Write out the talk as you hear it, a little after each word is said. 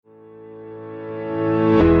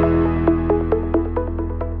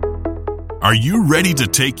Are you ready to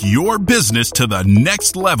take your business to the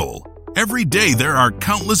next level? Every day, there are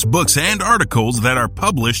countless books and articles that are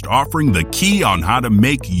published offering the key on how to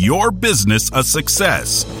make your business a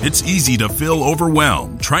success. It's easy to feel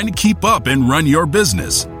overwhelmed trying to keep up and run your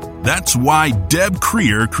business. That's why Deb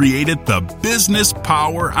Creer created the Business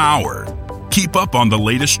Power Hour. Keep up on the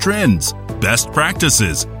latest trends, best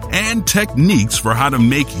practices, and techniques for how to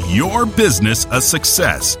make your business a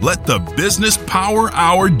success. Let the Business Power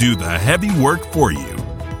Hour do the heavy work for you.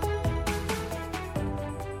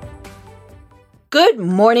 Good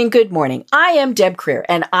morning, good morning. I am Deb Creer,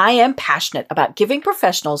 and I am passionate about giving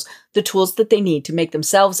professionals the tools that they need to make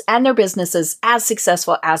themselves and their businesses as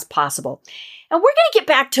successful as possible. And we're going to get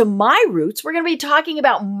back to my roots. We're going to be talking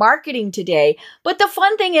about marketing today. But the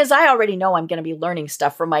fun thing is I already know I'm going to be learning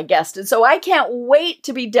stuff from my guest. And so I can't wait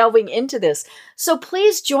to be delving into this. So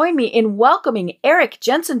please join me in welcoming Erik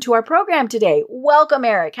Jensen to our program today. Welcome,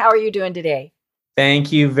 Erik. How are you doing today?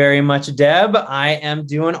 Thank you very much, Deb. I am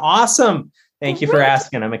doing awesome. Thank you for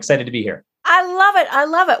asking. I'm excited to be here. I love it. I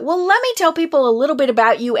love it. Well, let me tell people a little bit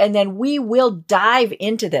about you, and then we will dive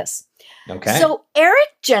into this. Okay. So Erik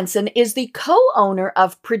Jensen is the co-owner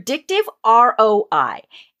of Predictive ROI,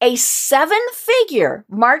 a 7-figure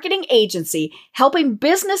marketing agency helping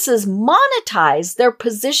businesses monetize their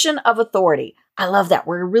position of authority. I love that.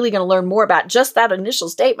 We're really going to learn more about just that initial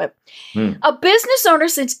statement. A business owner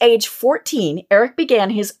since age 14, Erik began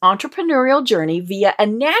his entrepreneurial journey via a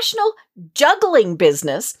national juggling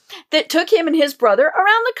business that took him and his brother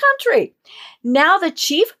around the country. Now the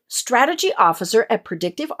chief strategy officer at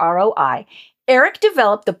Predictive ROI, Erik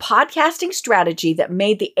developed the podcasting strategy that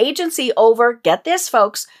made the agency over, get this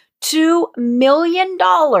folks, $2 million,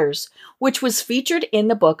 which was featured in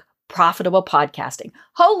the book Profitable Podcasting.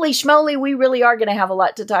 Holy schmoly, we really are going to have a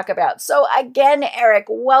lot to talk about. So again, Erik,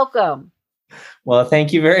 welcome. Well,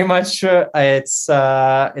 thank you very much. It's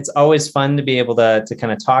always fun to be able to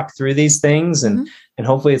kind of talk through these things, and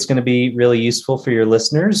hopefully it's going to be really useful for your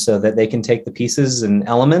listeners so that they can take the pieces and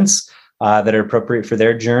elements that are appropriate for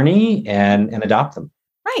their journey and adopt them.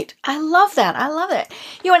 Right. I love that. I love it.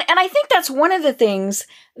 And I think that's one of the things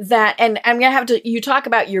that, and I'm going to have to, you talk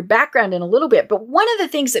about your background in a little bit, but one of the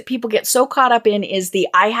things that people get so caught up in is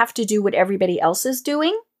I have to do what everybody else is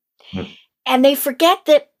doing. And they forget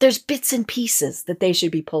that there's bits and pieces that they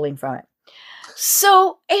should be pulling from it.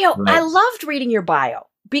 So, I loved reading your bio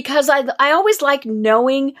because I always like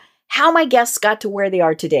knowing how my guests got to where they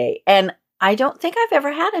are today. And I don't think I've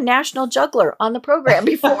ever had a national juggler on the program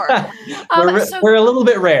before. We're a little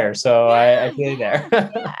bit rare, so I feel you there.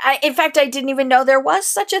 In fact, I didn't even know there was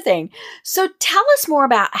such a thing. So tell us more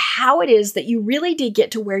about how it is that you really did get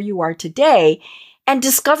to where you are today and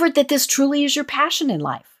discovered that this truly is your passion in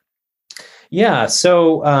life. Yeah.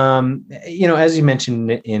 So, as you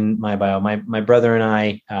mentioned in my bio, my brother and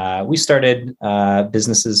I, we started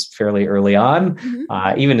businesses fairly early on,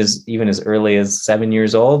 even as early as 7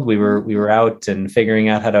 years old. We were out and figuring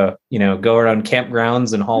out how to, go around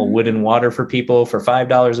campgrounds and haul wood and water for people for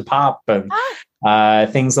 $5 a pop and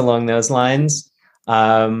things along those lines.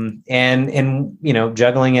 Juggling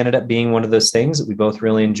ended up being one of those things that we both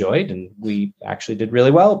really enjoyed, and we actually did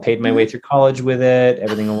really well, paid my way through college with it,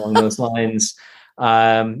 everything along those lines.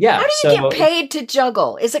 How do you get paid to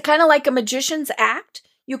juggle? Is it kind of like a magician's act?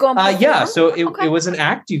 You go and perform? So it was an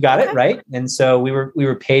act. You got it right. And so we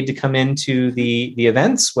were paid to come into the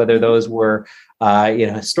events, whether those were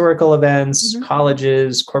historical events,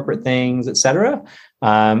 colleges, corporate things, etc.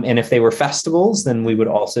 And if they were festivals, then we would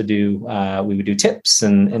also do tips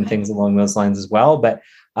and things along those lines as well. But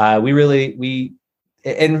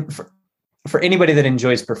for anybody that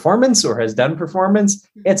enjoys performance or has done performance,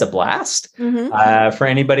 it's a blast. For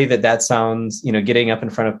anybody that sounds, getting up in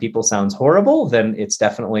front of people sounds horrible, then it's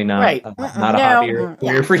definitely not a hobby or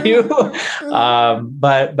career for you.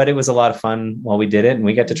 But it was a lot of fun while we did it, and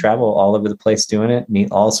we got to travel all over the place doing it,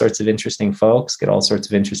 meet all sorts of interesting folks, get all sorts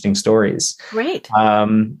of interesting stories. Great.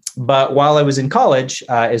 But while I was in college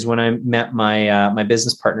is when I met my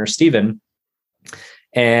business partner, Steven.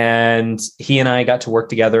 And he and I got to work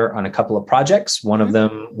together on a couple of projects. One of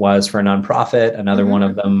them was for a nonprofit. Another one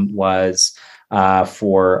of them was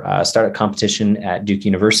for a startup competition at Duke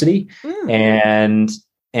University. And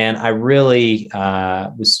I really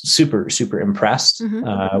was super, super impressed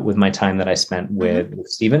with my time that I spent with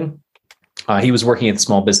Steven. He was working at the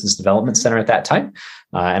Small Business Development Center at that time.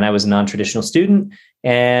 And I was a non-traditional student.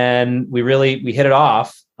 And we hit it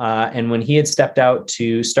off. And when he had stepped out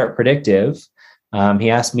to start Predictive, he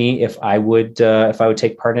asked me if I would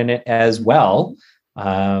take part in it as well.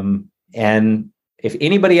 And if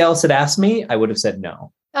anybody else had asked me, I would have said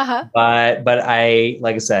no. But I,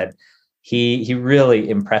 like I said, he really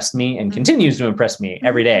impressed me and continues to impress me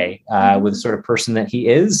every day with the sort of person that he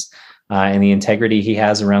is and the integrity he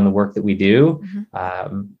has around the work that we do.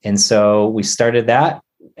 And so we started that,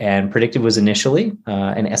 and Predictive was initially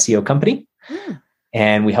an SEO company.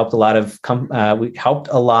 And we helped a lot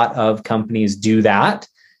of companies do that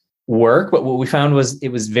work. But what we found was it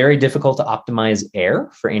was very difficult to optimize air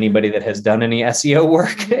for anybody that has done any SEO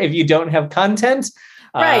work. If you don't have content,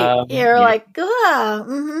 right.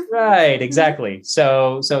 Right. Exactly.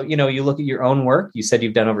 So, you look at your own work, you said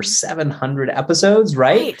you've done over 700 episodes,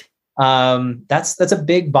 right? That's a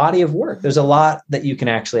big body of work. There's a lot that you can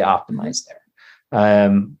actually optimize there.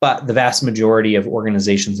 But the vast majority of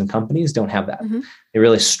organizations and companies don't have that. They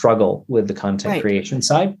really struggle with the content creation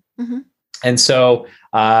side. And so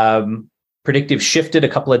Predictive shifted a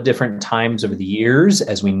couple of different times over the years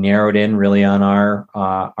as we narrowed in really on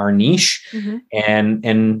our niche.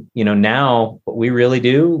 And now what we really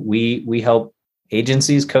do, we help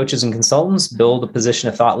agencies, coaches, and consultants build a position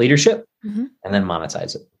of thought leadership and then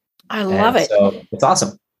monetize it. I love it. So it's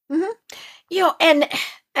awesome.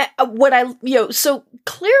 So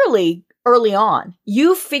clearly early on,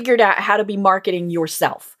 you figured out how to be marketing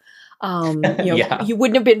yourself. You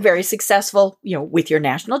wouldn't have been very successful, with your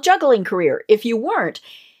national juggling career if you weren't.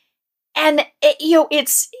 And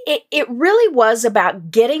it really was about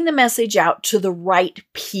getting the message out to the right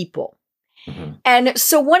people. And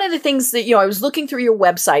so one of the things that, I was looking through your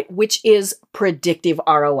website, which is Predictive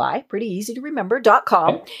ROI, pretty easy to remember,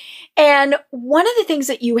 .com. And one of the things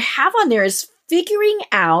that you have on there is figuring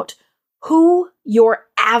out who your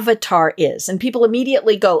avatar is. And people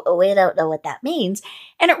immediately go, oh, I don't know what that means.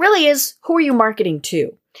 And it really is, who are you marketing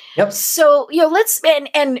to? Yep. So,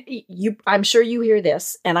 I'm sure you hear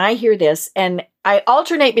this and I hear this, and I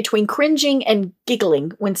alternate between cringing and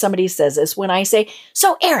giggling when somebody says this, when I say,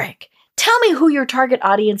 so Erik, tell me who your target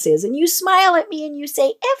audience is. And you smile at me and you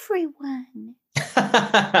say, everyone.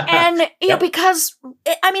 And, because,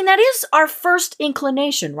 that is our first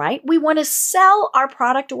inclination, right? We want to sell our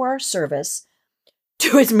product or our service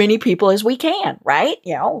to as many people as we can, right?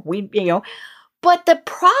 But the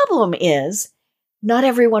problem is not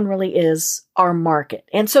everyone really is our market.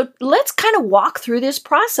 And so let's kind of walk through this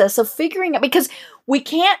process of figuring out, because we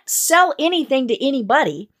can't sell anything to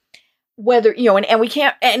anybody, whether, and we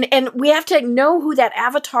can't, and we have to know who that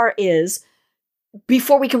avatar is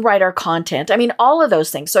before we can write our content. All of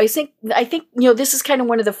those things. So I think, this is kind of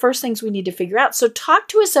one of the first things we need to figure out. So talk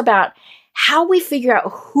to us about how we figure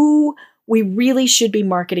out who we really should be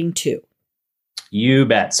marketing to. You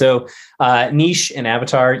bet. So niche and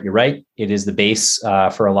avatar, you're right. It is the base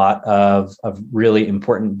for a lot of really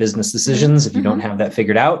important business decisions. If you don't have that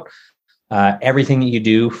figured out, everything that you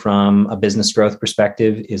do from a business growth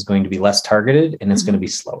perspective is going to be less targeted, and it's going to be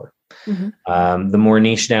slower. The more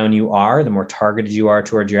niche down you are, the more targeted you are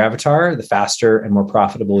towards your avatar, the faster and more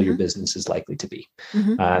profitable your business is likely to be.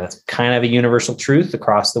 That's kind of a universal truth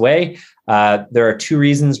across the way. There are two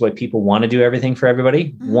reasons why people want to do everything for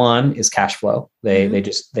everybody. One is cash flow. They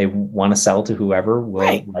want to sell to whoever will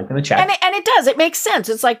write them a check. And it does. It makes sense.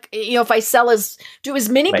 It's like, if I to as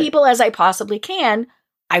many people as I possibly can,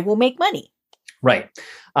 I will make money. Right.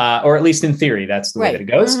 Or at least in theory, that's the way that it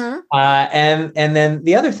goes. And then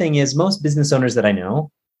the other thing is, most business owners that I know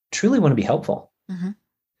truly want to be helpful.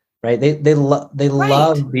 Right. They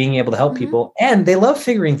love being able to help people, and they love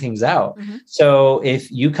figuring things out. So if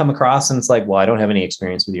you come across and it's like, well, I don't have any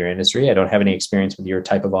experience with your industry, I don't have any experience with your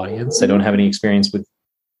type of audience, I don't have any experience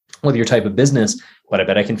with your type of business, but I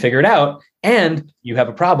bet I can figure it out. And you have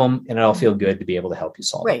a problem, and it'll feel good to be able to help you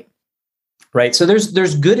solve it. Right. So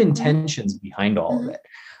there's good intentions behind all of it.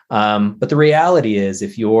 But the reality is,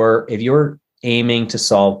 if you're aiming to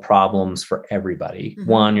solve problems for everybody,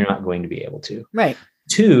 one, you're not going to be able to. Right.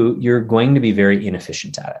 Two, you're going to be very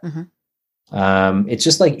inefficient at it. It's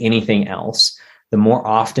just like anything else. The more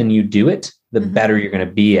often you do it, the better you're going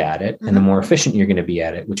to be at it, and the more efficient you're going to be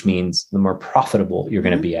at it, which means the more profitable you're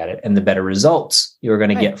going to be at it, and the better results you're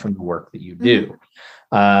going to get from the work that you do.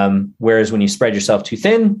 Whereas when you spread yourself too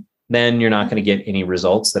thin, then you're not going to get any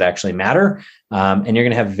results that actually matter. And you're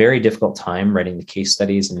going to have a very difficult time writing the case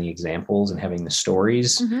studies and the examples and having the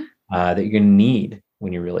stories that you're going to need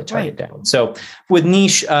when you really tie it down. So with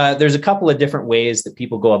niche, there's a couple of different ways that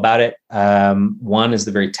people go about it. One is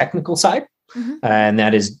the very technical side, and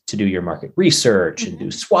that is to do your market research and do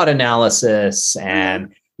SWOT analysis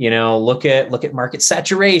and look at market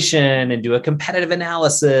saturation and do a competitive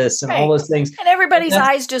analysis and all those things. And everybody's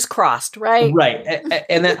eyes just crossed, right? Right.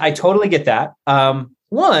 And then I totally get that.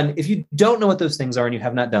 One, if you don't know what those things are and you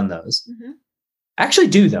have not done those, actually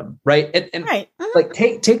do them, right? And like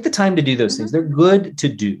take the time to do those things. They're good to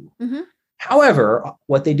do. However,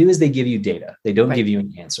 what they do is they give you data. They don't give you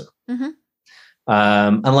an answer.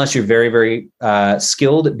 Unless you're very, very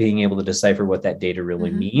skilled at being able to decipher what that data really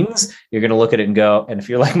means. You're going to look at it and go, and if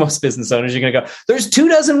you're like most business owners, you're going to go, there's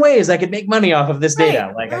 24 ways I could make money off of this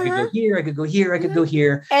data. Like I could go here, I could go here, I could go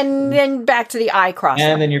here. And then back to the eye cross.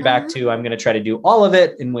 And then you're back to, I'm going to try to do all of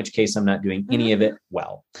it, in which case I'm not doing any of it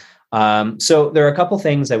well. So there are a couple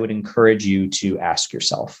things I would encourage you to ask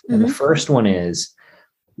yourself. And the first one is,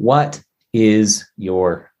 what is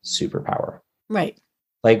your superpower? Right.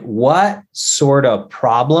 Like what sort of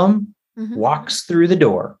problem walks through the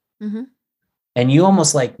door and you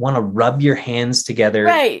almost like want to rub your hands together.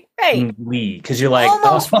 Right. Because you're like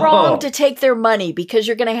almost wrong to take their money because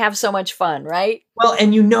you're going to have so much fun. Right. Well,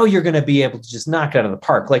 and you know, you're going to be able to just knock it out of the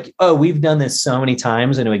park. Like, oh, we've done this so many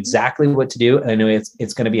times. I know exactly what to do. And I know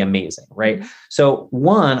it's going to be amazing. Right. So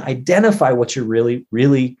one, identify what you're really,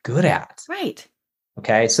 really good at. Right.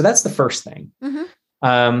 Okay. So that's the first thing.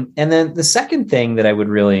 And then the second thing that I would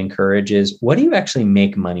really encourage is, what do you actually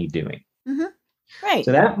make money doing? Right.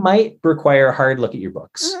 So that might require a hard look at your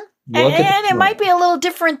books. And it might be a little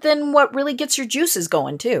different than what really gets your juices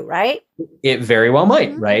going too, right? It very well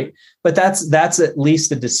might, right? But that's at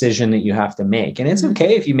least a decision that you have to make. And it's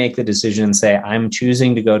okay if you make the decision and say, I'm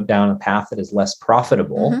choosing to go down a path that is less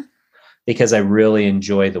profitable because I really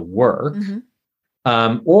enjoy the work.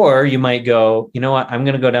 Or you might go, you know what, I'm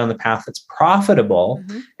going to go down the path that's profitable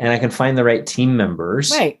and I can find the right team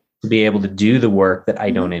members to be able to do the work that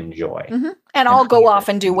I don't enjoy. And I'll go off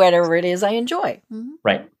and do whatever it is I enjoy.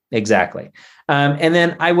 Right. Exactly. And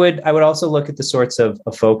then I would also look at the sorts of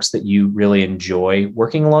folks that you really enjoy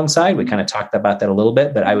working alongside. We kind of talked about that a little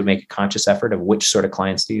bit, but I would make a conscious effort of which sort of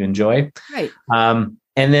clients do you enjoy. Right.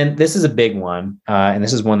 And then this is a big one. And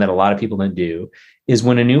this is one that a lot of people don't do, is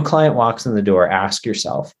when a new client walks in the door, ask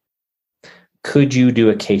yourself, could you do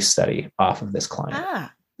a case study off of this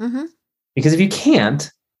client? Because if you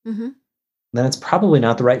can't, then it's probably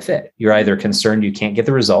not the right fit. You're either concerned you can't get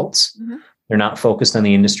the results. They're not focused on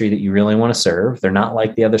the industry that you really want to serve. They're not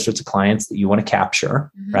like the other sorts of clients that you want to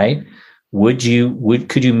capture, right? Could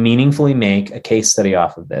you meaningfully make a case study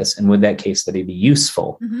off of this? And would that case study be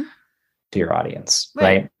useful to your audience,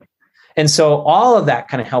 right? And so all of that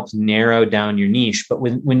kind of helps narrow down your niche. But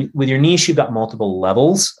with your niche, you've got multiple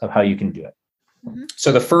levels of how you can do it.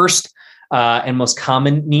 So the first and most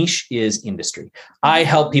common niche is industry. I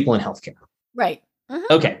help people in healthcare. Right.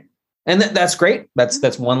 Okay. And that's great.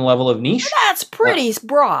 That's one level of niche. That's pretty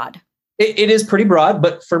broad. It is pretty broad,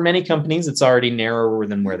 but for many companies, it's already narrower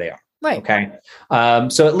than where they are. Right. Okay.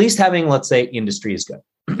 So at least having, let's say, industry is good.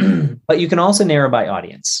 But you can also narrow by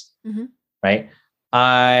audience, right?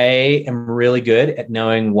 I am really good at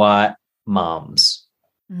knowing what moms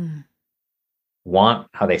want,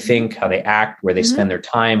 how they think, how they act, where they spend their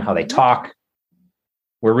time, how they talk.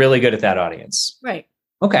 We're really good at that audience. Right.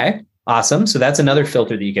 Okay. Awesome. So that's another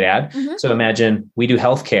filter that you could add. So imagine we do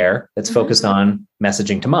healthcare that's focused on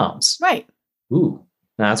messaging to moms. Right. Ooh,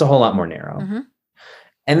 now that's a whole lot more narrow.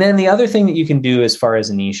 And then the other thing that you can do as far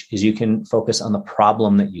as a niche is you can focus on the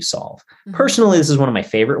problem that you solve. Personally, this is one of my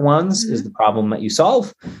favorite ones, is the problem that you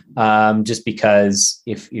solve. Just because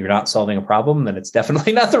if you're not solving a problem, then it's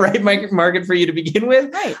definitely not the right market for you to begin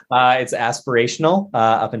with. Right. It's aspirational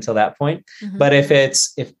up until that point. But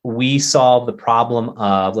if we solve the problem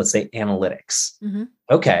of, let's say, analytics.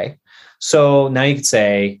 Okay. So now you could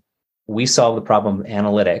say, we solve the problem of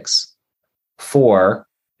analytics for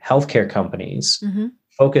healthcare companies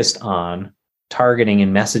focused on targeting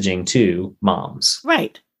and messaging to moms.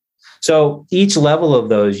 Right. So each level of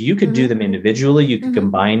those, you could do them individually. You could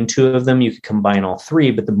combine two of them. You could combine all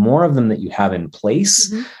three. But the more of them that you have in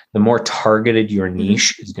place, the more targeted your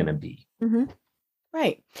niche is going to be.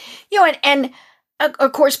 Right. And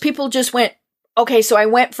of course, people just went, okay, so I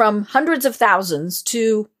went from hundreds of thousands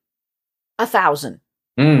to 1,000.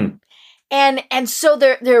 And so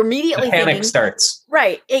they're immediately the panic thinking, starts.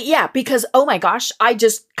 Right. Yeah. Because, oh my gosh, I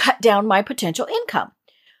just cut down my potential income.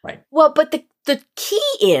 Right. Well, but the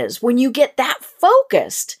key is when you get that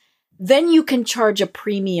focused, then you can charge a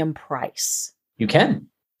premium price. You can.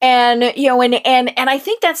 And, and I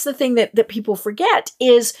think that's the thing that people forget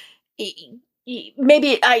is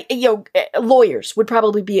maybe lawyers would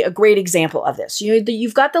probably be a great example of this.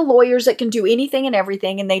 You've got the lawyers that can do anything and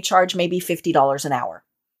everything, and they charge maybe $50 an hour.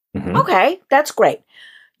 Okay, that's great.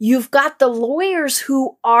 You've got the lawyers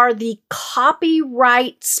who are the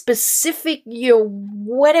copyright specific,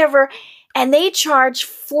 whatever, and they charge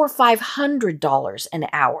 $400 or $500 an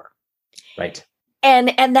hour. Right.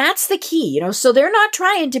 And that's the key, so they're not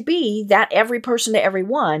trying to be that every person to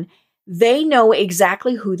everyone. They know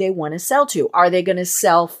exactly who they want to sell to. Are they going to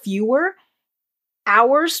sell fewer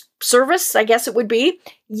hours service, I guess it would be.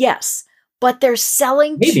 Yes. But they're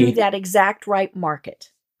selling to that exact right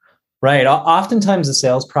market. Right. Oftentimes the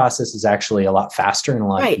sales process is actually a lot faster and a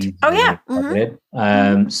lot easier. Oh,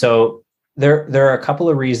 yeah. So there are a couple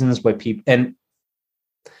of reasons why people, and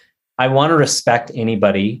I want to respect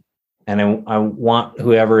anybody, and I want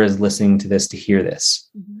whoever is listening to this to hear this.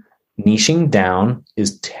 Niching down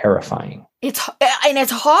is terrifying. It's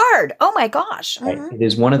hard. Oh my gosh. Right. It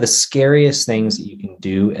is one of the scariest things that you can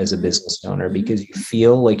do as a business owner because you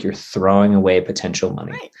feel like you're throwing away potential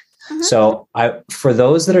money. Right. So for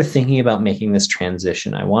those that are thinking about making this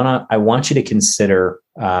transition, I want you to consider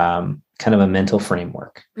kind of a mental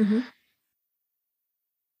framework.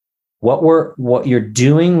 What you're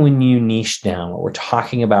doing when you niche down, what we're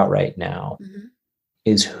talking about right now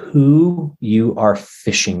is who you are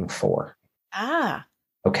fishing for.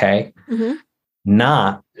 Okay.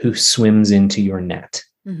 Not who swims into your net.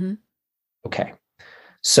 Okay.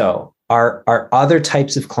 So are other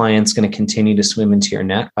types of clients going to continue to swim into your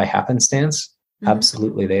net by happenstance?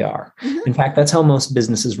 Absolutely they are. In fact, that's how most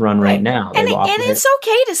businesses run right now. And it's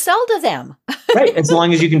okay to sell to them. Right. As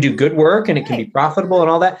long as you can do good work and it can be profitable and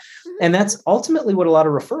all that. And that's ultimately what a lot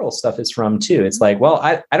of referral stuff is from too. It's like, well,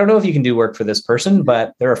 I don't know if you can do work for this person,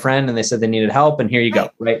 but they're a friend and they said they needed help and here you go.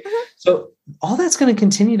 Right. So all that's going to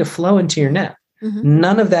continue to flow into your net.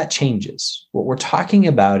 None of that changes. What we're talking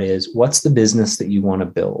about is what's the business that you want to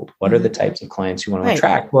build? What are the types of clients you want to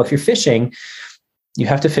attract? Well, if you're fishing, you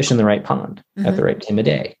have to fish in the right pond at the right time of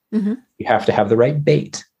day. You have to have the right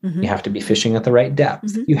bait. You have to be fishing at the right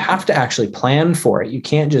depth. You have to actually plan for it. You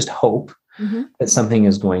can't just hope that something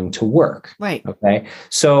is going to work. Right. Okay.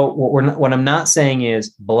 So what I'm not saying is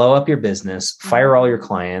blow up your business, fire all your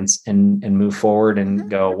clients and move forward and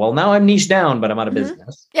go, well, now I'm niche down, but I'm out of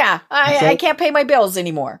business. Yeah. I can't pay my bills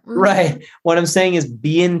anymore. Right. What I'm saying is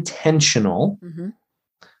be intentional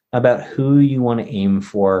about who you want to aim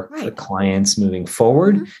for clients moving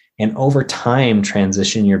forward and over time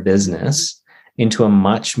transition your business into a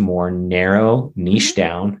much more narrow, niche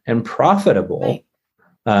down and profitable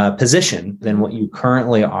position than what you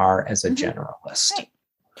currently are as a generalist. Right.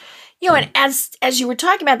 And as you were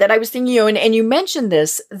talking about that, I was thinking, and you mentioned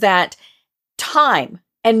this, that time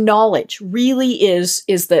and knowledge really is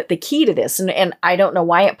the key to this. And I don't know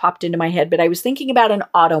why it popped into my head, but I was thinking about an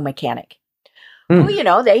auto mechanic. Who,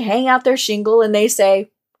 they hang out their shingle and they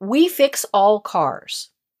say, we fix all cars.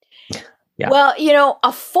 Yeah. Well,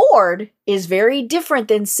 a Ford is very different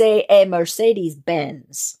than, say, a Mercedes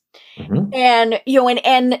Benz. And,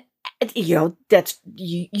 that's,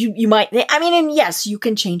 you might, and yes, you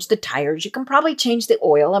can change the tires. You can probably change the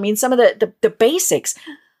oil. Some of the basics.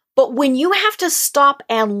 But when you have to stop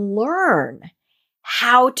and learn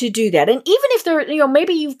how to do that, and even if they're,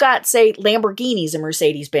 maybe you've got, say, Lamborghinis and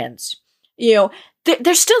Mercedes Benz,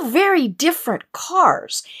 they're still very different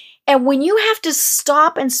cars. And when you have to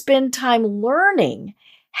stop and spend time learning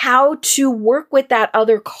how to work with that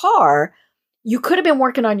other car, you could have been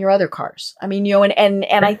working on your other cars. And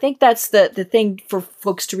I think that's the thing for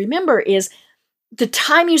folks to remember is the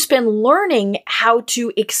time you spend learning how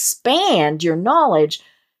to expand your knowledge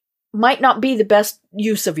might not be the best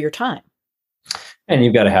use of your time. And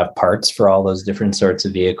you've got to have parts for all those different sorts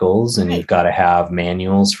of vehicles, and you've got to have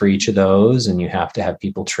manuals for each of those, and you have to have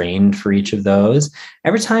people trained for each of those.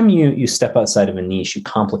 Every time you step outside of a niche, you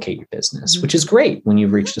complicate your business, which is great when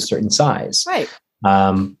you've reached a certain size. Right.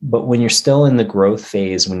 But when you're still in the growth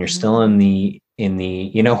phase, when you're still in the,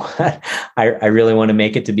 I really want to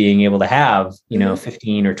make it to being able to have,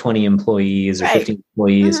 15 or 20 employees or 15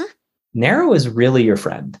 employees, narrow is really your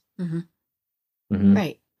friend.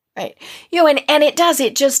 Right. Right. And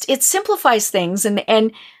it simplifies things and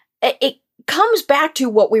it comes back to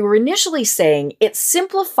what we were initially saying. It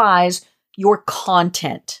simplifies your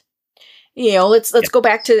content. Let's go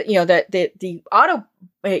back to, the auto,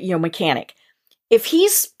 mechanic. If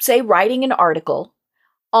he's, say, writing an article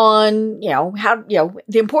on, how,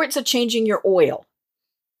 the importance of changing your oil,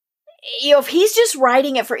 if he's just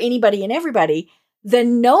writing it for anybody and everybody,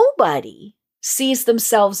 then nobody sees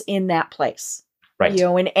themselves in that place. Right.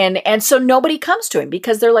 And so nobody comes to him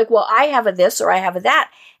because they're like, well, I have a this or I have a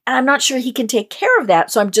that, and I'm not sure he can take care of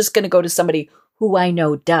that. So I'm just going to go to somebody who I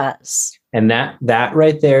know does. And that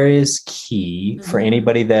right there is key for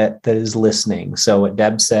anybody that is listening. So what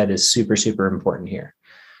Deb said is super, super important here.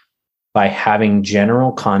 By having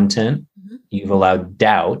general content, you've allowed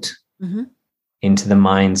doubt into the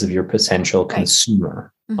minds of your potential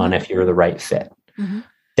consumer on if you're the right fit.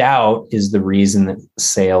 Doubt is the reason that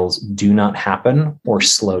sales do not happen or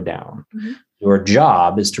slow down. Your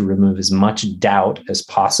job is to remove as much doubt as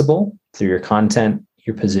possible through your content,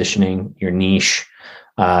 your positioning, your niche,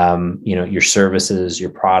 your services, your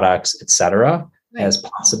products, et cetera, as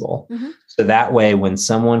possible. So that way, when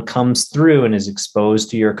someone comes through and is exposed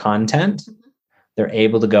to your content, they're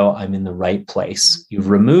able to go, I'm in the right place. You've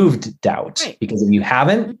removed doubt, because if you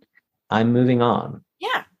haven't, I'm moving on.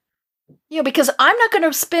 Yeah. Because I'm not going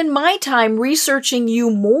to spend my time researching you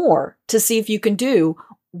more to see if you can do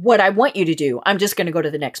what I want you to do. I'm just going to go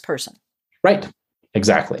to the next person. Right.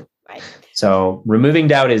 Exactly. Right. So removing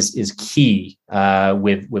doubt is key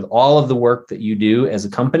with all of the work that you do as a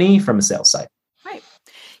company from a sales side. Right.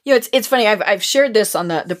 It's funny. I've shared this on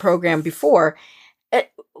the program before.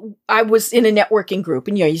 I was in a networking group,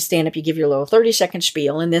 and you stand up, you give your little 30-second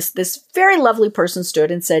spiel, and this very lovely person stood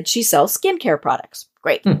and said she sells skincare products.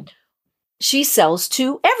 Great. She sells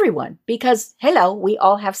to everyone because, hello, we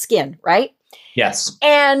all have skin, right? Yes.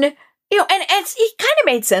 And and it kind of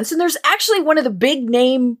made sense. And there's actually one of the big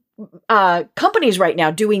name companies right now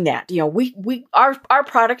doing that. Our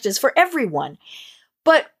product is for everyone.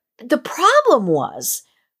 But the problem was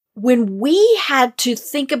when we had to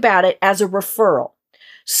think about it as a referral.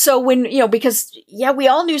 So when, because we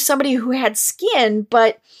all knew somebody who had skin,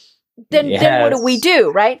 but then what do we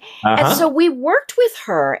do? Right. And so we worked with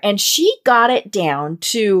her, and she got it down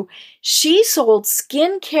to, she sold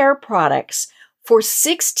skincare products for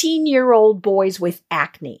 16-year-old boys with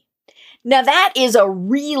acne. Now that is a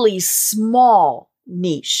really small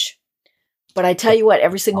niche. But I tell you what,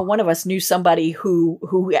 every single one of us knew somebody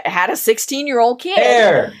who had a 16-year-old kid.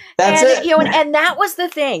 That's it. And that was the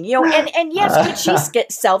thing. And yes, could she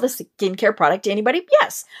sell the skincare product to anybody?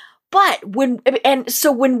 Yes. But when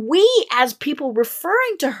we, as people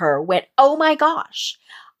referring to her, went, oh my gosh,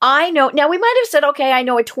 I know. Now we might have said, okay, I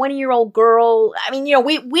know a 20-year-old girl. I mean,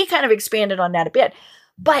 we kind of expanded on that a bit.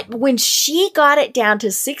 But when she got it down to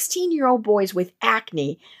 16-year-old boys with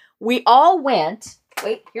acne, we all went,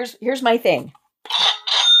 wait, here's my thing.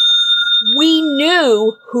 We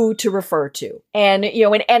knew who to refer to. And,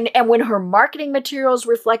 and when her marketing materials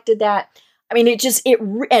reflected that, I mean,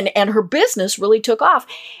 and her business really took off.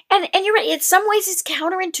 And you're right. In some ways it's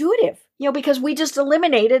counterintuitive, because we just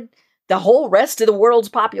eliminated the whole rest of the world's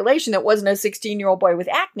population that wasn't a 16-year-old boy with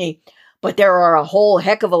acne. But there are a whole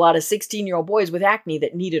heck of a lot of 16-year-old boys with acne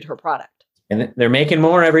that needed her product. And they're making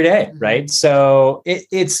more every day, right? So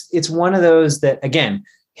it's one of those that, again,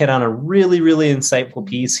 hit on a really, really insightful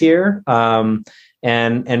piece here.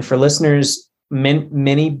 And for listeners,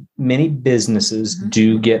 many businesses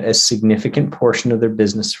do get a significant portion of their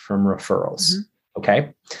business from referrals.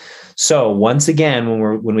 Okay. So once again,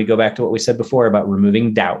 when we go back to what we said before about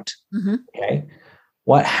removing doubt, okay,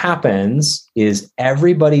 what happens is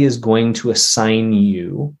everybody is going to assign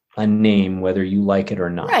you a name, whether you like it or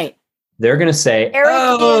not. Right. They're going to say,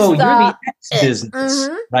 Eric you're the X business,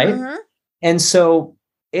 right? And so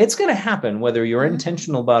it's going to happen whether you're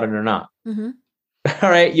intentional about it or not. All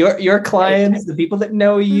right. Your clients, the people that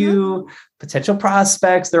know you, potential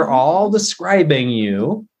prospects, they're all describing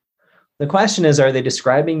you. The question is, are they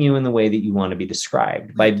describing you in the way that you want to be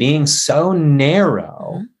described? By being so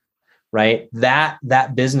narrow, right? That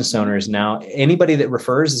business owner is now, anybody that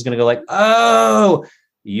refers is going to go like, oh,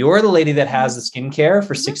 you're the lady that has the skincare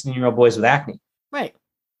for 16-year-old boys with acne. Right.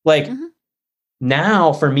 Like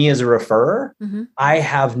now for me as a referrer, I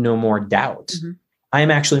have no more doubt.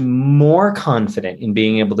 I'm actually more confident in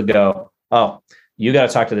being able to go, oh, you got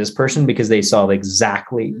to talk to this person because they solve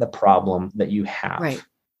exactly the problem that you have.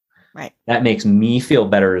 Right. That makes me feel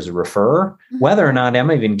better as a referrer, whether or not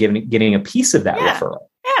I'm even getting a piece of that referral.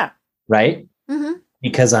 Yeah. Right.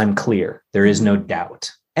 Because I'm clear. There is no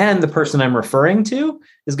doubt. And the person I'm referring to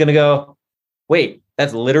is going to go, wait,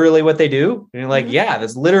 that's literally what they do. And you're like, yeah,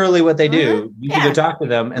 that's literally what they do. You can go talk to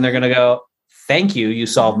them and they're going to go, thank you. You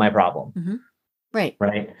solved my problem. Right.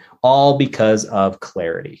 All because of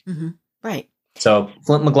clarity. Right. So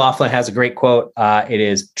Flint McLaughlin has a great quote. It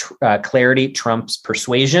is clarity trumps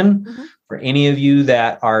persuasion. For any of you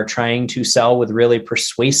that are trying to sell with really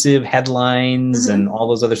persuasive headlines and all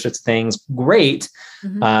those other sorts of things, great.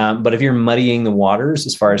 But if you're muddying the waters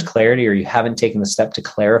as far as clarity, or you haven't taken the step to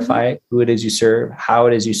clarify who it is you serve, how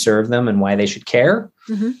it is you serve them, and why they should care,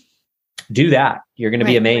 do that. You're going to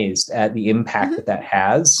be amazed at the impact that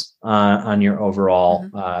has on your overall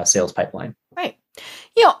sales pipeline. Right.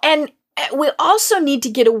 And we also need to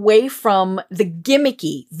get away from the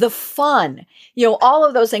gimmicky, the fun, all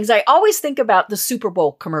of those things. I always think about the Super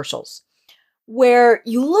Bowl commercials where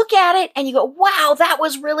you look at it and you go, wow, that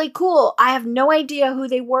was really cool. I have no idea who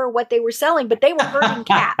they were, what they were selling, but they were herding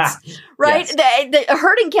cats, right? The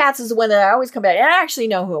herding cats is the one that I always come back. And I actually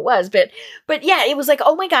know who it was, but yeah, it was like,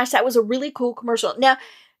 oh my gosh, that was a really cool commercial. Now,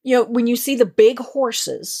 when you see the big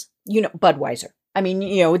horses, Budweiser. I mean,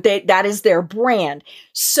 that is their brand.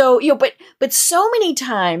 So, but so many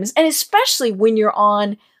times, and especially when you're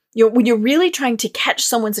on, when you're really trying to catch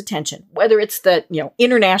someone's attention, whether it's the,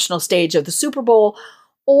 international stage of the Super Bowl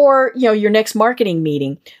or, your next marketing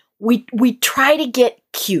meeting, we try to get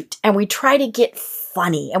cute and we try to get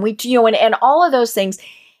funny and and all of those things.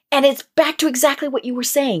 And it's back to exactly what you were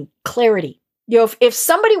saying, clarity. If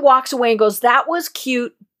somebody walks away and goes, that was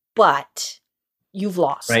cute, but you've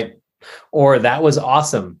lost. Right. Or that was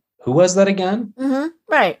awesome. Who was that again? Mm-hmm.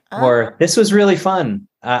 Right. Or this was really fun.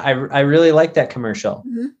 I really liked that commercial.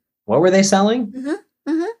 Mm-hmm. What were they selling? Mm-hmm.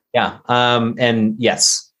 Mm-hmm. Yeah. And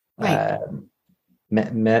yes, right.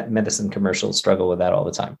 Medicine commercials struggle with that all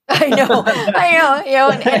the time. I know,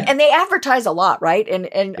 and they advertise a lot, right?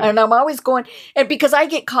 And I'm always going, and because I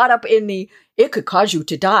get caught up in it could cause you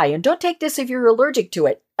to die, and don't take this if you're allergic to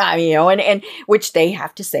it, and which they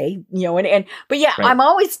have to say, but yeah, right. I'm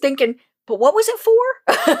always thinking, but what was it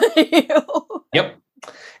for? Yep.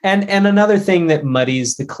 And another thing that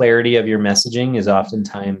muddies the clarity of your messaging is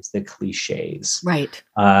oftentimes the cliches. Right.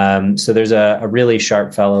 So there's a really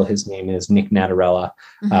sharp fellow. His name is Nick Natarella.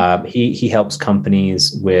 Mm-hmm. He helps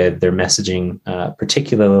companies with their messaging,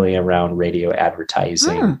 particularly around radio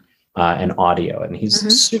advertising and audio. And he's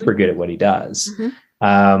super good at what he does.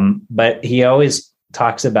 Mm-hmm. But he always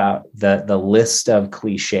talks about the list of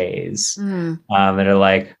cliches that are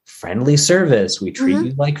like friendly service. We treat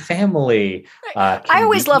you like family. I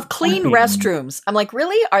always love clean restrooms. I'm like,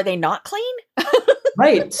 really? Are they not clean?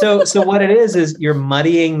 Right. So what it is you're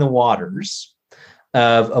muddying the waters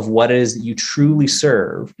of what it is that you truly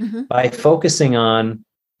serve by focusing on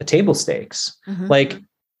the table stakes. Like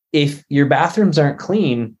if your bathrooms aren't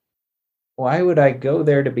clean, why would I go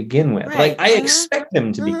there to begin with? Right. Like I expect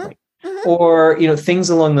them to be clean. Or, things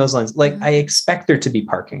along those lines. Like I expect there to be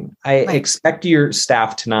parking. I expect your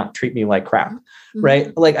staff to not treat me like crap,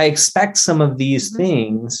 right? Like I expect some of these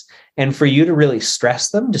things, and for you to really stress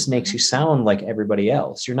them just makes you sound like everybody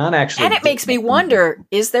else. You're not actually. And it makes me wonder,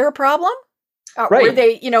 is there a problem? Right. Were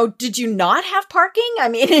they, did you not have parking? I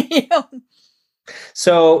mean,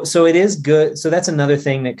 So it is good. So that's another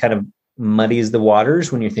thing that kind of muddies the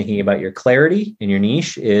waters when you're thinking about your clarity and your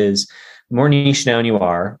niche is the more niche down you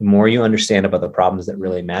are, the more you understand about the problems that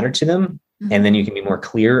really matter to them. And then you can be more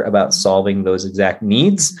clear about solving those exact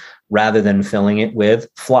needs rather than filling it with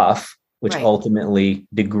fluff, which ultimately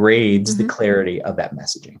degrades the clarity of that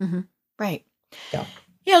messaging. Right.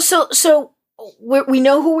 Yeah. So we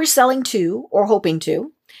know who we're selling to or hoping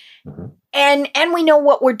to, and we know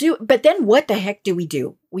what we're doing, but then what the heck do we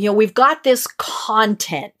do? We've got this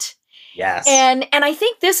content. Yes. And I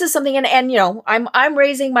think this is something, and I'm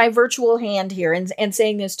raising my virtual hand here and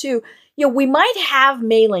saying this too. We might have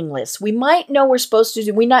mailing lists. We might know we're supposed to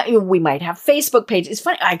do. We might have Facebook pages. It's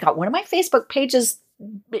funny. I got one of my Facebook pages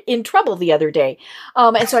in trouble the other day,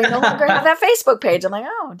 and so I no longer have that Facebook page. I'm like,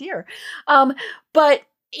 oh dear. But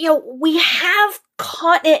we have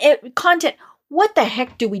content. What the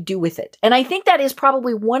heck do we do with it? And I think that is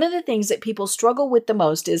probably one of the things that people struggle with the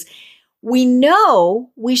most is. We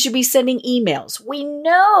know we should be sending emails. We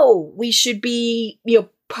know we should be,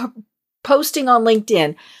 posting on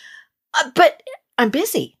LinkedIn. But I'm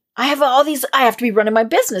busy. I have all these. I have to be running my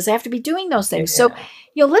business. I have to be doing those things. Yeah.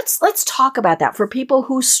 So, let's talk about that for people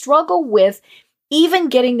who struggle with even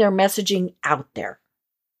getting their messaging out there.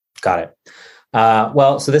 Got it.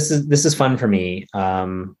 Well, so this is fun for me.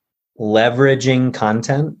 Leveraging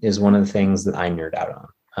content is one of the things that I nerd out on.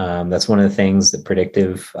 That's one of the things that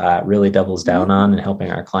Predictive really doubles down on and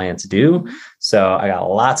helping our clients do. So I got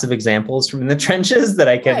lots of examples from the trenches that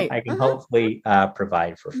I can hopefully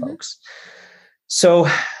provide for folks. So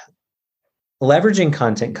leveraging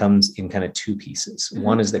content comes in kind of two pieces.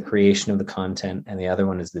 One is the creation of the content, and the other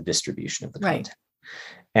one is the distribution of the content.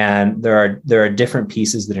 And there are different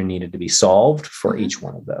pieces that are needed to be solved for each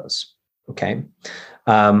one of those. Okay.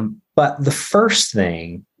 But the first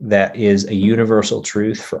thing that is a universal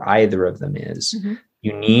truth for either of them is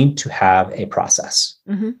you need to have a process.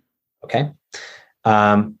 Okay.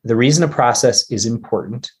 The reason a process is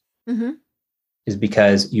important is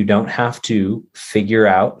because you don't have to figure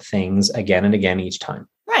out things again and again each time.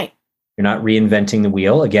 Right. You're not reinventing the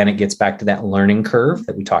wheel. Again, it gets back to that learning curve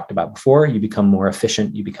that we talked about before. You become more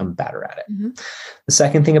efficient. You become better at it. The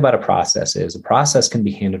second thing about a process is a process can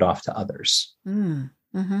be handed off to others.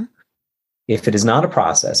 If it is not a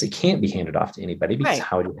process, it can't be handed off to anybody because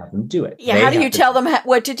how do you have them do it? Yeah. How do you tell them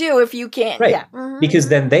what to do if you can't? Right. Yeah. Because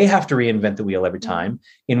then they have to reinvent the wheel every time,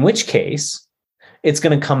 in which case it's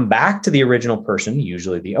going to come back to the original person,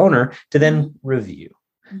 usually the owner, to then review.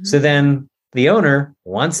 So then The owner,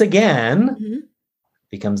 once again, Mm-hmm.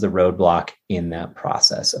 becomes the roadblock in that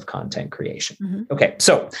process of content creation. Mm-hmm. Okay,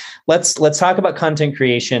 so let's talk about content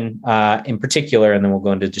creation in particular, and then we'll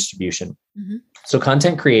go into distribution. Mm-hmm. So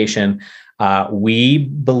content creation, we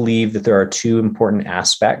believe that there are two important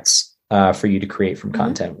aspects for you to create from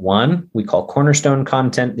content. One, we call cornerstone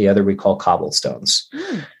content. The other we call cobblestones.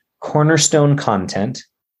 Mm. Cornerstone content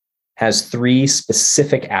has three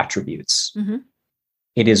specific attributes. Mm-hmm.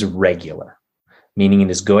 It is regular, meaning it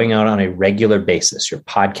is going out on a regular basis. Your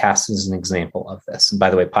podcast is an example of this. And by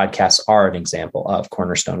the way, podcasts are an example of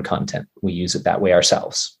cornerstone content. We use it that way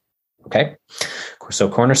ourselves. Okay. So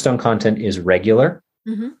cornerstone content is regular.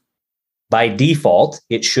 Mm-hmm. By default,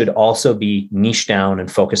 it should also be niche down and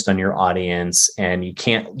focused on your audience. And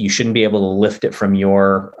you shouldn't be able to lift it from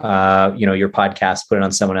your podcast, put it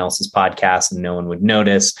on someone else's podcast and no one would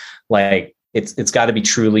notice. Like it's got to be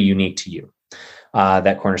truly unique to you.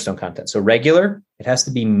 That cornerstone content. So regular, it has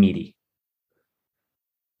to be meaty.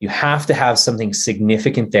 You have to have something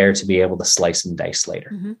significant there to be able to slice and dice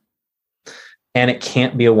later. Mm-hmm. And it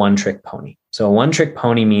can't be a one-trick pony. So a one-trick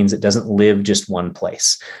pony means it doesn't live just one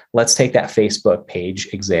place. Let's take that Facebook page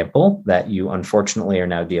example that you unfortunately are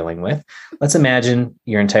now dealing with. Let's imagine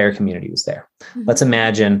your entire community was there. Mm-hmm. Let's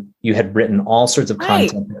imagine you had written all sorts of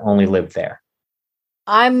content that only lived there.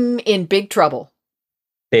 I'm in big trouble.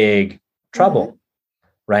 Big trouble. Mm-hmm.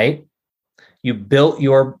 Right? You built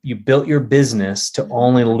your business to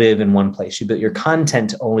only live in one place. You built your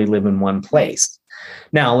content to only live in one place.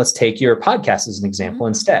 Now let's take your podcast as an example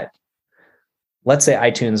instead. Let's say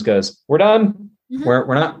iTunes goes, we're done. Mm-hmm.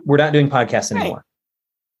 We're not doing podcasts anymore.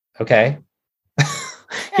 Okay.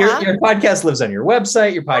 Your podcast lives on your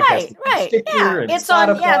website. Your podcast it's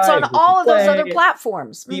on all of those other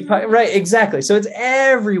platforms. Mm-hmm. Right, exactly. So it's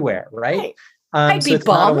everywhere, right? I'd be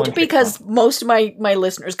bummed because most of my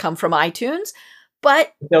listeners come from iTunes,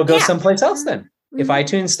 but they'll go someplace else then. Mm-hmm. If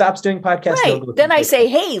iTunes stops doing podcasts, then I say,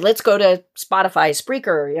 hey, let's go to Spotify,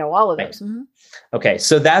 Spreaker, all of those. Mm-hmm. Okay,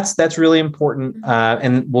 so that's really important,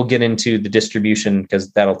 and we'll get into the distribution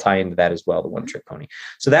because that'll tie into that as well, the one-trick pony.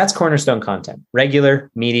 So that's cornerstone content,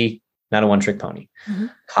 regular, meaty, not a one-trick pony. Mm-hmm.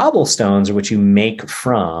 Cobblestones are what you make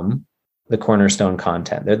from the cornerstone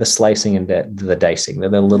content. They're the slicing and the dicing. They're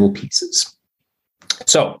the little pieces.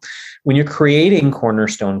 So when you're creating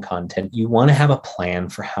cornerstone content, you want to have a plan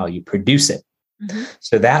for how you produce it. Mm-hmm.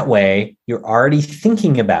 So that way you're already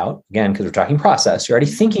thinking about, again, because we're talking process, you're already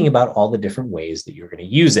thinking about all the different ways that you're going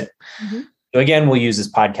to use it. Mm-hmm. So again, we'll use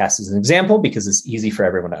this podcast as an example because it's easy for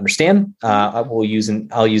everyone to understand. I'll use an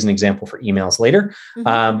example for emails later,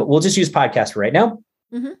 but we'll just use podcast for right now.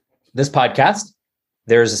 Mm-hmm. This podcast,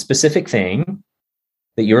 there's a specific thing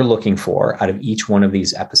that you're looking for out of each one of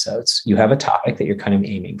these episodes. You have a topic that you're kind of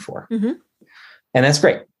aiming for. Mm-hmm. And that's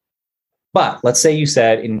great. But let's say you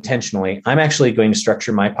said intentionally, I'm actually going to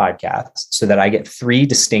structure my podcast so that I get 3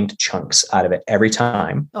 distinct chunks out of it every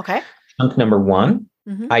time. Okay. Chunk number 1,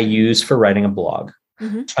 I use for writing a blog.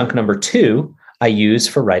 Mm-hmm. Chunk number 2, I use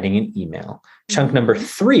for writing an email. Chunk number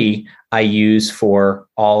 3, I use for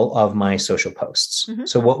all of my social posts. Mm-hmm.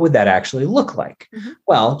 So what would that actually look like? Mm-hmm.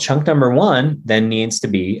 Well, chunk number 1 then needs to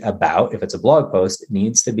be about, if it's a blog post, it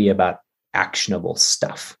needs to be about actionable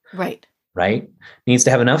stuff. Right? It needs to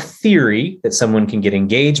have enough theory that someone can get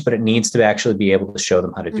engaged, but it needs to actually be able to show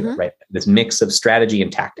them how to do it, right? This mix of strategy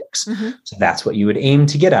and tactics. Mm-hmm. So that's what you would aim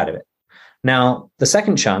to get out of it. Now, the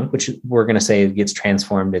second chunk, which we're going to say gets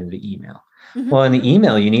transformed into the email. Mm-hmm. Well, in the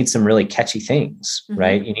email, you need some really catchy things,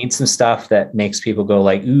 right? You need some stuff that makes people go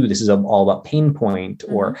like, ooh, this is all about pain point,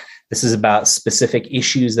 or this is about specific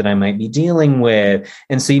issues that I might be dealing with.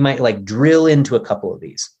 And so you might like drill into a couple of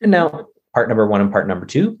these. And now part number 1 and part number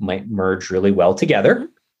 2 might merge really well together,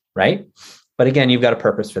 right? But again, you've got a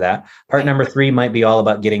purpose for that. Part number 3 might be all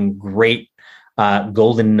about getting great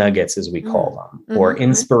golden nuggets, as we call them, or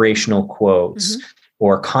inspirational quotes,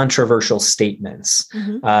 or controversial statements,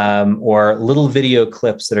 or little video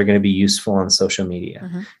clips that are going to be useful on social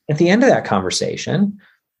media. At the end of that conversation,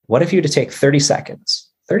 what if you were to take 30 seconds,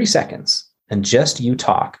 and just you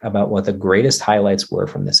talk about what the greatest highlights were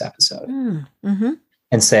from this episode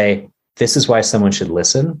and say, this is why someone should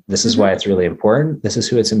listen. This is why it's really important. This is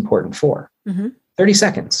who it's important for. 30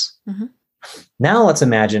 seconds. Now let's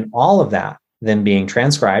imagine all of that then being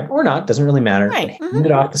transcribed or not, doesn't really matter. Right. Hand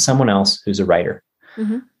it off to someone else who's a writer.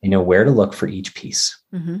 You know where to look for each piece.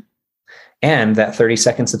 And that 30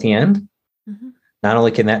 seconds at the end, not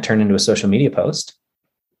only can that turn into a social media post,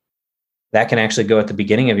 that can actually go at the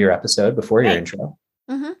beginning of your episode before your intro.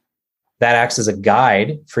 That acts as a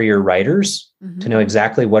guide for your writers to know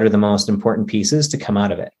exactly what are the most important pieces to come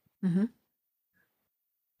out of it.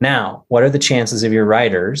 Now, what are the chances of your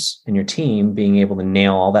writers and your team being able to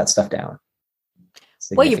nail all that stuff down?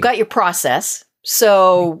 Well, you've got your process.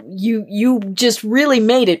 So you just really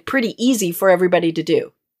made it pretty easy for everybody to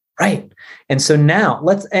do. Right. And so now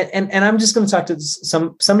and I'm just going to talk to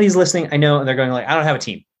somebody's listening. I know, and they're going like, I don't have a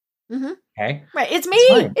team. Mm-hmm. Okay. Right. It's me.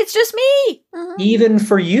 It's just me. Mm-hmm. Even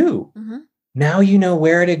for you. Mm-hmm. Now you know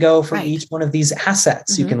where to go for each one of these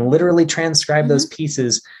assets. Mm-hmm. You can literally transcribe those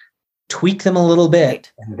pieces, tweak them a little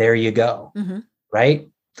bit, and there you go. Mm-hmm. Right.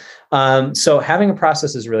 So having a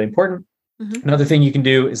process is really important. Mm-hmm. Another thing you can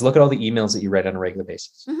do is look at all the emails that you write on a regular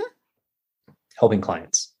basis, helping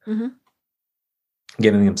clients,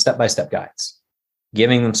 giving them step-by-step guides,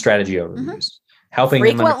 giving them strategy overviews, helping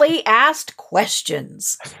frequently asked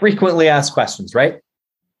questions. Frequently asked questions, right?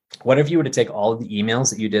 What if you were to take all of the emails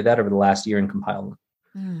that you did that over the last year and compile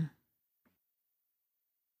them?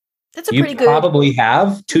 That's a pretty good. You probably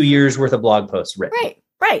have 2 years worth of blog posts written.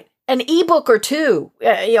 Right. An ebook or two.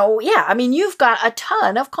 I mean, you've got a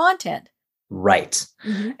ton of content. Right.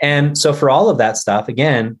 And so for all of that stuff,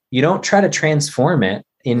 again, you don't try to transform it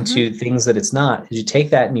into things that it's not. You take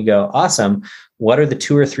that and you go, awesome. What are the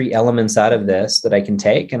 2 or 3 elements out of this that I can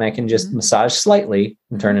take and I can just massage slightly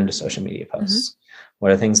and turn into social media posts?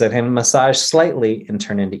 What are things that I can massage slightly and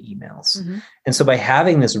turn into emails? And so by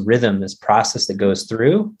having this rhythm, this process that goes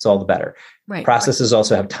through, it's all the better. Right. Processes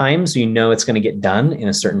also have time, so you know it's going to get done in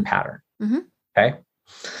a certain pattern. Okay.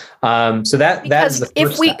 So that is the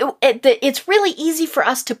first step. It's really easy for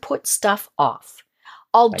us to put stuff off.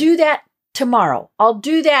 I'll do that tomorrow. I'll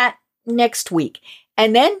do that next week.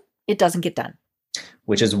 And then it doesn't get done.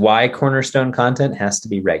 Which is why cornerstone content has to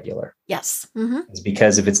be regular. Yes. It's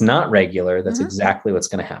because if it's not regular, that's exactly what's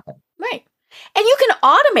going to happen. Right. And you can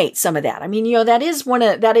automate some of that. I mean, that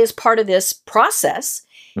is part of this process.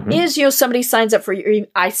 Is, somebody signs up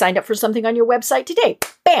I signed up for something on your website today.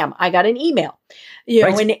 Bam, I got an email.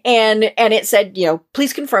 And it said,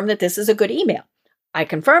 please confirm that this is a good email. I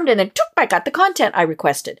confirmed, and then I got the content I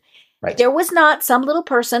requested. Right. There was not some little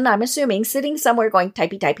person, I'm assuming, sitting somewhere going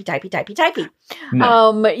typey, typey, typey, typey, typey.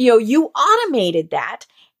 No. You automated that,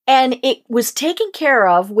 and it was taken care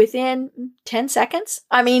of within 10 seconds.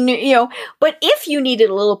 I mean, but if you needed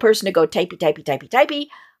a little person to go typey, typey, typey, typey,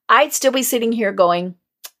 I'd still be sitting here going,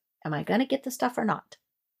 am I going to get the stuff or not?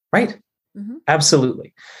 Right.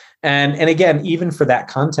 Absolutely. And again, even for that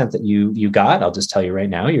content that you got, I'll just tell you right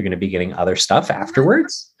now, you're going to be getting other stuff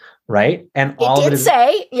afterwards. Right. And all it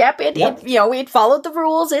followed the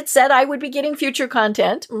rules. It said I would be getting future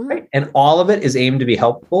content. Right. And all of it is aimed to be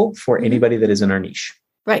helpful for anybody that is in our niche.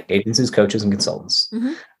 Right. Agencies, coaches, and consultants.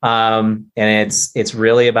 And it's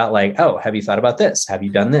really about like, oh, have you thought about this? Have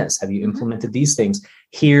you done this? Have you implemented these things?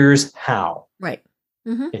 Here's how. Right.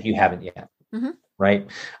 If you haven't yet. Right.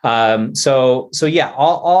 So yeah,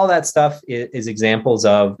 all that stuff is examples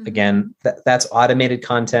of, again, that's automated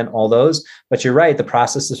content, all those, but you're right. The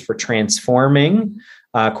processes for transforming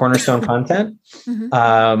cornerstone content,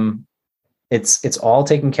 it's all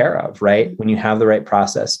taken care of, right? When you have the right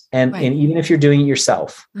process. And even if you're doing it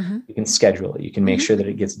yourself, you can schedule it. You can make sure that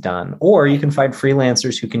it gets done, or you can find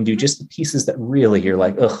freelancers who can do just the pieces that really you're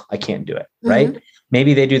like, ugh, I can't do it. Right.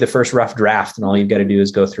 Maybe they do the first rough draft and all you've got to do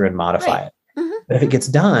is go through and modify it. But if it gets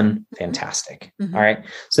done, fantastic. All right.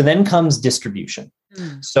 So then comes distribution.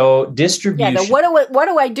 So distribution. Yeah. What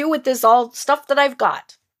do I do with this all stuff that I've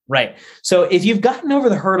got? Right. So if you've gotten over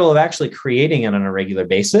the hurdle of actually creating it on a regular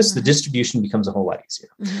basis, the distribution becomes a whole lot easier.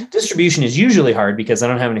 Distribution is usually hard because I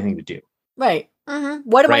don't have anything to do. Right.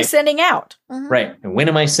 What am I sending out? Right. And when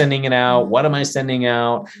am I sending it out? What am I sending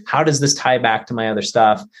out? How does this tie back to my other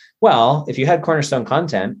stuff? Well, if you had cornerstone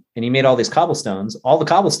content and you made all these cobblestones, all the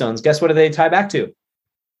cobblestones, guess what do they tie back to?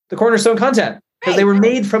 The cornerstone content, because they were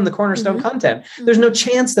made from the cornerstone content. There's no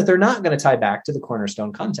chance that they're not going to tie back to the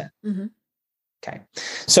cornerstone content. Okay.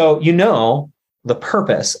 So the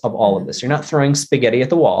purpose of all of this. You're not throwing spaghetti at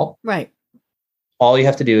the wall. Right. All you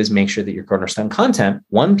have to do is make sure that your cornerstone content,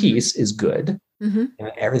 one piece, is good, and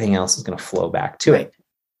everything else is going to flow back to it.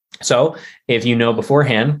 So if you know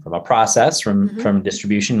beforehand from a process, from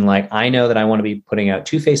distribution, like I know that I want to be putting out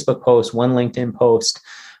 2 Facebook posts, 1 LinkedIn post,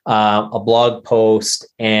 a blog post,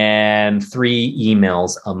 and 3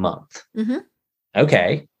 emails a month.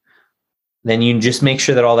 Okay. Then you just make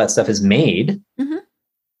sure that all that stuff is made.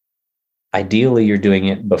 Ideally, you're doing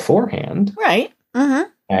it beforehand. Right.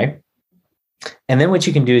 Okay. And then what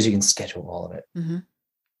you can do is you can schedule all of it.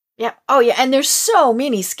 Yeah. Oh, yeah. And there's so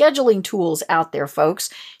many scheduling tools out there,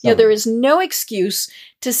 folks. There is no excuse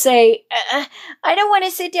to say, I don't want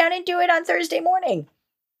to sit down and do it on Thursday morning.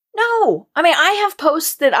 No. I mean, I have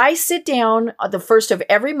posts that I sit down the first of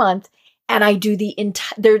every month and I do the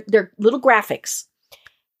entire, they're little graphics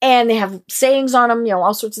and they have sayings on them,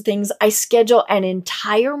 all sorts of things. I schedule an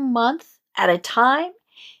entire month at a time.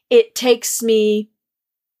 It takes me,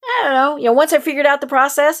 I don't know, once I figured out the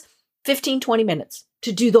process, 15, 20 minutes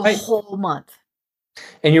to do the whole month.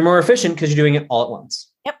 And you're more efficient because you're doing it all at once.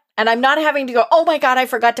 Yep. And I'm not having to go, oh my God, I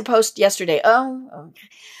forgot to post yesterday. Oh.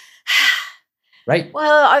 Right.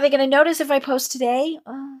 Well, are they going to notice if I post today?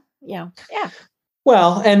 Yeah.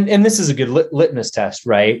 Well, and this is a good litmus test,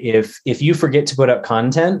 right? If you forget to put up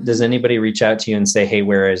content, does anybody reach out to you and say, hey,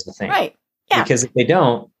 where is the thing? Right. Yeah. Because if they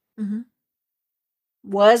don't.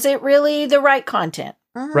 Was it really the right content?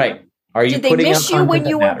 Right. Are you Did they miss you when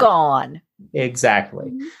you were gone?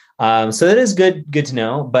 Exactly. So that is good to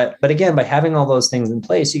know. But again, by having all those things in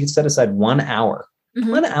place, you can set aside 1 hour.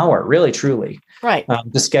 1 hour, really, truly. Right.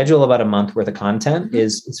 To schedule about a month worth of content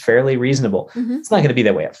is fairly reasonable. It's not going to be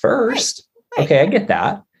that way at first. Right. Okay, I get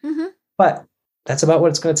that. But that's about what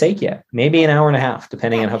it's going to take you. Maybe an hour and a half,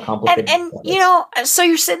 depending on how complicated and so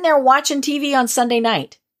you're sitting there watching TV on Sunday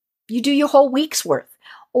night. You do your whole week's worth.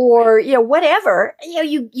 Or, whatever,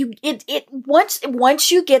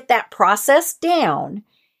 once you get that process down,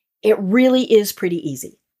 it really is pretty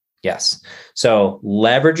easy. Yes. So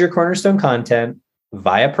leverage your cornerstone content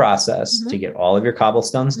via process to get all of your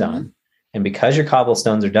cobblestones done. And because your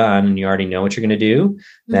cobblestones are done and you already know what you're going to do,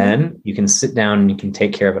 then you can sit down and you can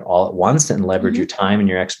take care of it all at once and leverage your time and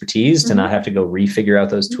your expertise to not have to go refigure out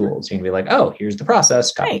those tools. You can be like, oh, here's the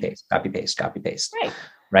process, copy, paste, copy, paste, copy, paste.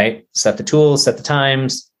 Right. Set the tools, set the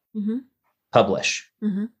times, publish.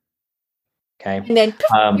 Okay. And then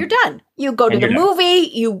you're done. You go to the movie,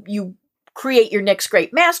 you create your next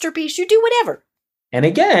great masterpiece, you do whatever. And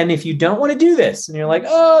again, if you don't want to do this and you're like,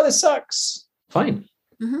 oh, this sucks, fine.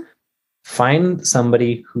 Find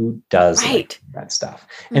somebody who does like that stuff.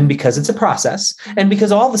 And because it's a process and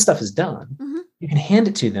because all the stuff is done, you can hand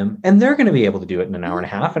it to them and they're going to be able to do it in an hour and a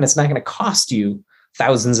half. And it's not going to cost you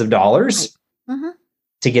thousands of dollars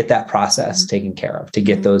to get that process taken care of, to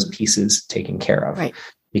get those pieces taken care of,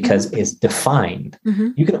 because it's defined.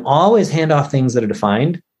 You can always hand off things that are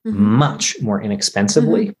defined much more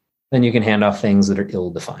inexpensively than you can hand off things that are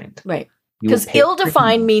ill-defined. Right. Because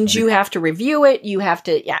ill-defined means you have to review it. You have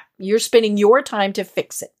to, you're spending your time to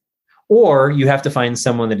fix it. Or you have to find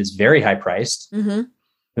someone that is very high-priced, who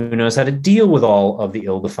knows how to deal with all of the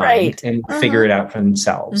ill-defined and figure it out for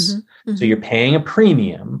themselves. So you're paying a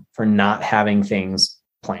premium for not having things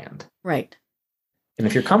planned. Right. And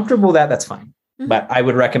if you're comfortable with that, that's fine. But I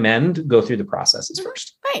would recommend go through the processes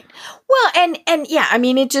first. Right. Well, and yeah, I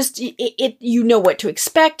mean, it you know what to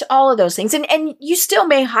expect, all of those things. And you still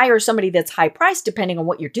may hire somebody that's high priced depending on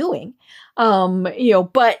what you're doing.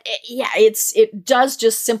 But yeah, it does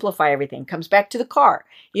just simplify everything. Comes back to the car.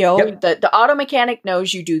 The auto mechanic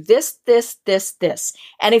knows you do this.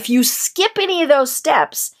 And if you skip any of those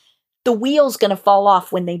steps, the wheel's going to fall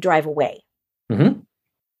off when they drive away.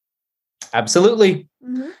 Absolutely.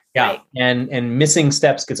 Yeah. Right. And missing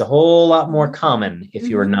steps gets a whole lot more common if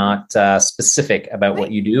you are not specific about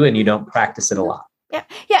what you do and you don't practice it a lot. Yeah.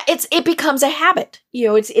 Yeah. It becomes a habit.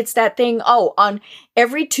 It's that thing. Oh, on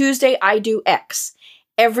every Tuesday I do X.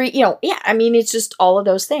 I mean, it's just all of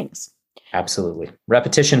those things. Absolutely.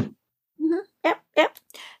 Repetition. Yep.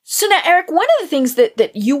 So now, Erik, one of the things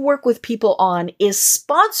that you work with people on is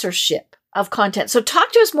sponsorship of content. So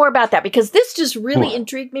talk to us more about that, because this just really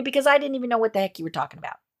intrigued me because I didn't even know what the heck you were talking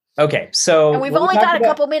about. Okay. So and we've only got a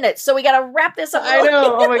couple minutes, so we got to wrap this up. I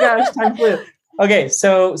know. Oh my gosh. Time flew. Okay.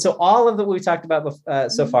 So all of what we've talked about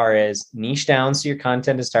so far is niche down. So your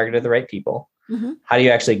content is targeted to the right people. How do you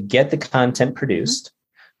actually get the content produced?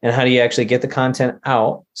 And how do you actually get the content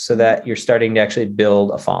out so that you're starting to actually build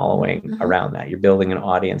a following around that? You're building an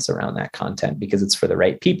audience around that content because it's for the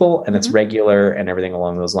right people and it's regular and everything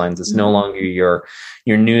along those lines. It's no longer your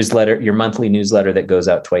newsletter, your monthly newsletter that goes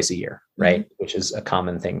out twice a year, right? Which is a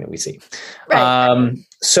common thing that we see. Right.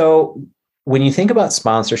 So when you think about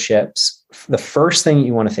sponsorships, the first thing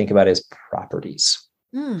you want to think about is properties.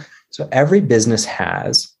 So every business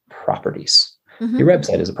has properties. Your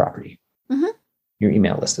website is a property. Your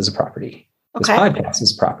email list is a property. This podcast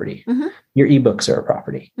is a property. Your ebooks are a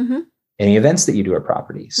property. Any events that you do are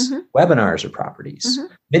properties. Webinars are properties.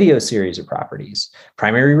 Video series are properties.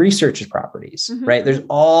 Primary research is properties, right? There's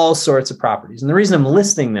all sorts of properties. And the reason I'm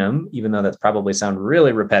listing them, even though that's probably sound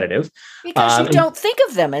really repetitive. Because you don't think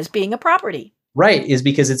of them as being a property. Right, is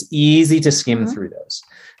because it's easy to skim through those.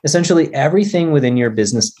 Essentially, everything within your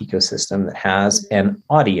business ecosystem that has an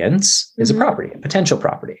audience is a property, a potential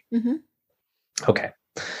property. Okay.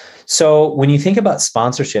 So when you think about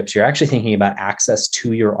sponsorships, you're actually thinking about access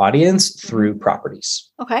to your audience through properties.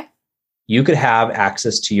 Okay. You could have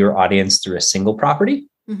access to your audience through a single property.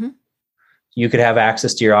 Mm-hmm. You could have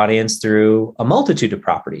access to your audience through a multitude of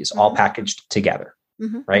properties, all packaged together,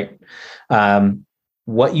 right?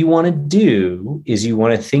 What you want to do is you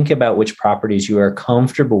want to think about which properties you are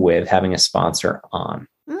comfortable with having a sponsor on.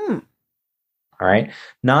 All right.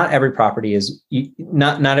 Not every property is,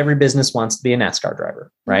 not every business wants to be a NASCAR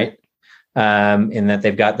driver, right? In that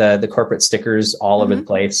they've got the corporate stickers all over the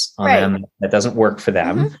place on them. That doesn't work for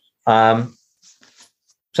them.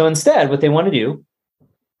 So instead, what they want to do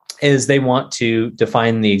is they want to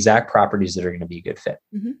define the exact properties that are going to be a good fit.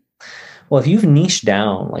 Well, if you've niched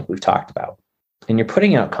down, like we've talked about, and you're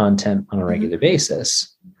putting out content on a regular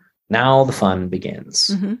basis, now the fun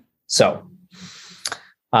begins. So,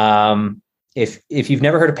 if you've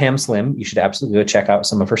never heard of Pam Slim, you should absolutely go check out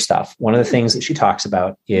some of her stuff. One of the things that she talks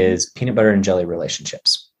about is peanut butter and jelly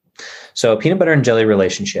relationships. So peanut butter and jelly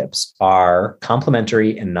relationships are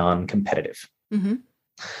complementary and non-competitive.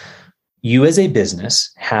 You as a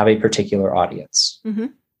business have a particular audience.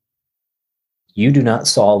 You do not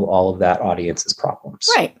solve all of that audience's problems.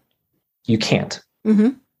 Right. You can't.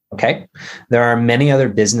 Okay. There are many other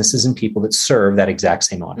businesses and people that serve that exact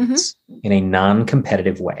same audience in a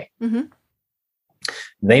non-competitive way.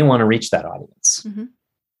 They want to reach that audience.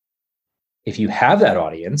 If you have that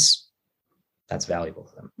audience, that's valuable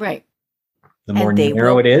to them. Right. The more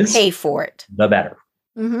narrow it is, pay for it, the better.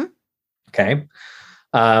 Okay.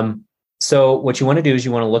 So what you want to do is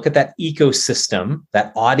you want to look at that ecosystem,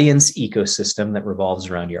 that audience ecosystem that revolves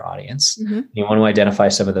around your audience. You want to identify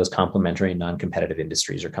some of those complementary and non-competitive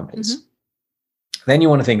industries or companies. Then you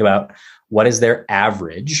want to think about what is their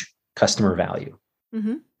average customer value.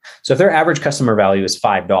 So if their average customer value is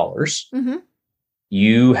 $5,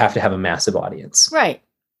 you have to have a massive audience. Right.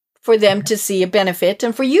 For them to see a benefit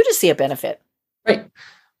and for you to see a benefit. Right.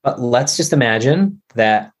 But let's just imagine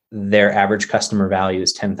that their average customer value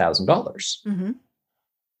is $10,000.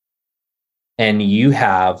 And you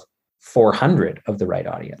have 400 of the right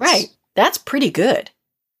audience. Right. That's pretty good.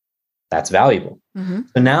 That's valuable. So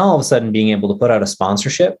now all of a sudden being able to put out a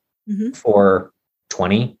sponsorship for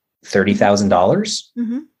 $20,000,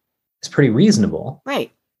 $30,000 is pretty reasonable.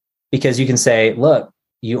 Right. Because you can say, look,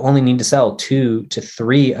 you only need to sell 2 to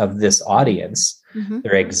 3 of this audience.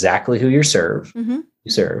 They're exactly who you serve.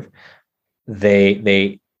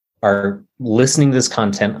 They are listening to this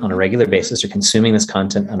content on a regular basis or consuming this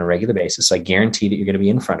content on a regular basis. So I guarantee that you're going to be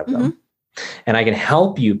in front of them. And I can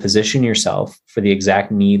help you position yourself for the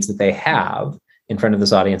exact needs that they have in front of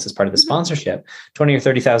this audience as part of the sponsorship. $20,000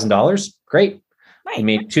 or $30,000, great. Right. You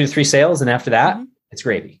made 2 to 3 sales, and after that, it's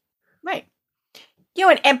gravy. Right. You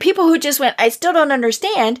know, and people who just went, I still don't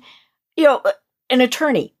understand, you know, an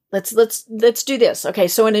attorney. Let's do this. Okay.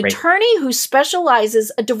 So an attorney who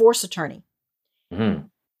specializes, a divorce attorney,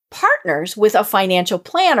 partners with a financial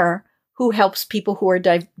planner who helps people who are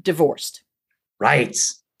divorced. Right.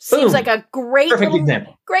 Seems like a great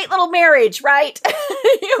little marriage, right?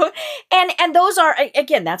 You know, and those are,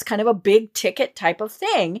 again, that's kind of a big ticket type of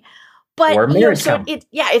thing. But or marriage so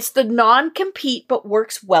it's the non-compete but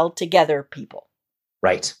works well together people.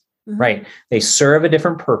 Right. Right. They serve a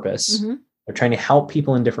different purpose. They're trying to help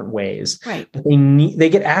people in different ways. Right. But they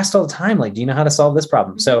get asked all the time, like, do you know how to solve this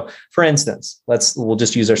problem? So for instance, we'll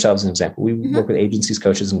just use ourselves as an example. We work with agencies,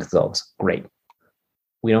 coaches, and consultants. Great.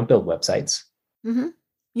 We don't build websites.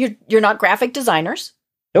 You're not graphic designers.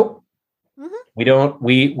 Nope. We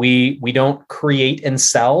don't create and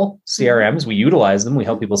sell CRMs. We utilize them. We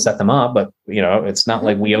help people set them up, but it's not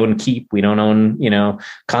like we own Keep. We don't own,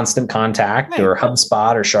 Constant Contact or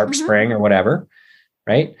HubSpot or SharpSpring or whatever.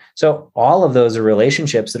 Right. So all of those are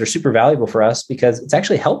relationships that are super valuable for us because it's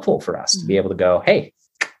actually helpful for us to be able to go, hey,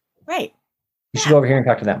 you should go over here and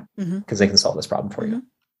talk to them because they can solve this problem for you.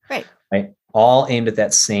 Right. All aimed at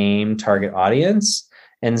that same target audience.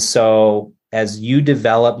 And so as you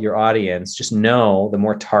develop your audience, just know the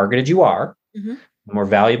more targeted you are, the more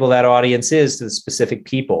valuable that audience is to the specific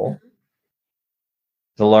people,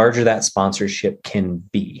 the larger that sponsorship can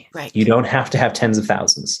be. Right. You don't have to have tens of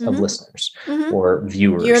thousands of listeners or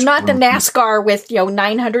viewers. You're not the NASCAR with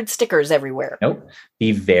 900 stickers everywhere. Nope.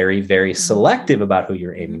 Be very, very selective about who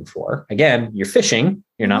you're aiming for. Again, you're fishing.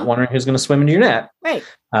 You're not wondering who's going to swim into your net. Right.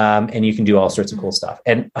 And you can do all sorts of cool stuff.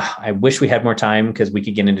 And I wish we had more time because we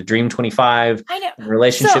could get into Dream 25, and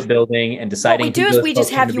relationship building, and deciding. What we do is we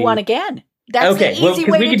just have you on again. That's the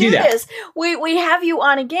easy way to do this. We have you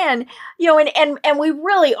on again, and we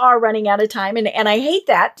really are running out of time. And I hate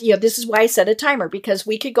that. This is why I set a timer because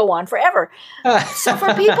we could go on forever. So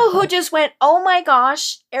for people who just went, oh my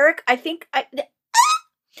gosh, Erik, I think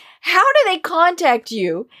how do they contact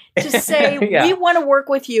you to say, we want to work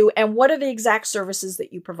with you, and what are the exact services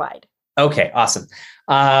that you provide? Okay, awesome.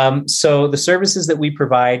 So the services that we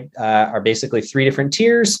provide are basically 3 different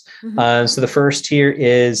tiers. So the first tier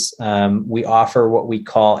is we offer what we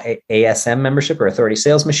call ASM membership, or Authority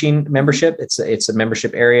Sales Machine membership. It's a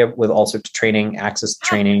membership area with all sorts of training, access to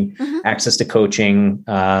training, access to coaching.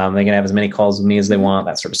 They can have as many calls with me as they want,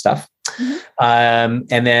 that sort of stuff. And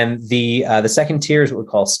then the second tier is what we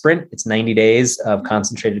call Sprint. It's 90 days of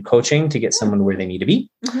concentrated coaching to get someone where they need to be.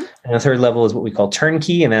 And the third level is what we call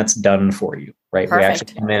Turnkey, and that's done for you, right? Perfect. We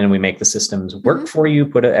actually come in and we make the systems work for you,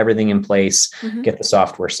 put everything in place, get the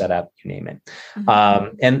software set up, you name it.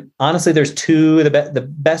 And honestly, there's the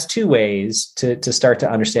best 2 ways to start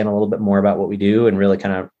to understand a little bit more about what we do and really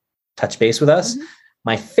kind of touch base with us.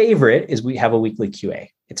 My favorite is we have a weekly QA.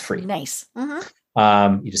 It's free. Nice. You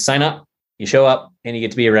just sign up, you show up, and you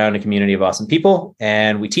get to be around a community of awesome people.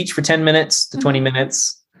 And we teach for 10 minutes to 20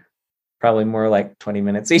 minutes, probably more like 20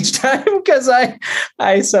 minutes each time, because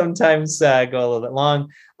I sometimes go a little bit long.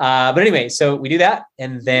 But anyway, so we do that.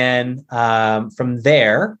 And then from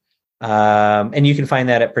there, and you can find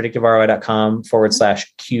that at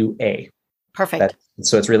predictiveroi.com/QA. Perfect.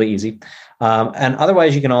 So it's really easy. And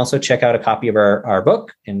otherwise, you can also check out a copy of our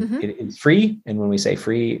book, and it is free. And when we say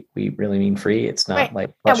free, we really mean free. It's not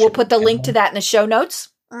like, and we'll put the link to that in the show notes.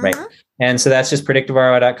 Right. And so that's just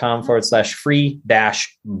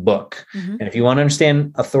predictiveroi.com/free-book. And if you want to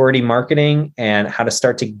understand authority marketing and how to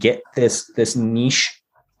start to get this niche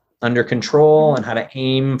under control and how to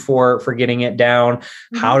aim for getting it down,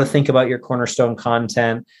 how to think about your cornerstone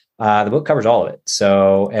content, the book covers all of it.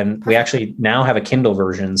 So, and we actually now have a Kindle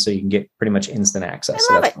version, so you can get pretty much instant access.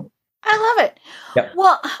 I love it. I love it. Yep.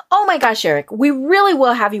 Well, oh my gosh, Erik, we really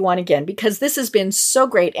will have you on again, because this has been so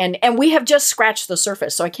great. And we have just scratched the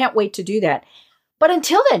surface. So I can't wait to do that. But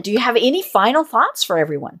until then, do you have any final thoughts for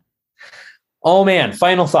everyone? Oh man,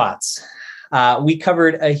 final thoughts. We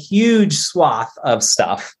covered a huge swath of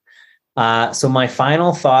stuff. So my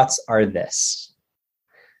final thoughts are this.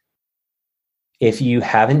 If you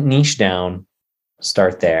haven't niched down,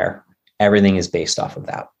 start there. Everything is based off of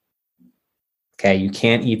that. Okay, you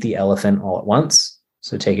can't eat the elephant all at once,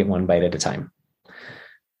 so take it one bite at a time.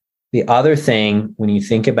 The other thing, when you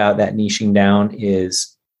think about that niching down,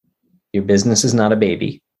 is your business is not a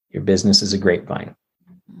baby. Your business is a grapevine.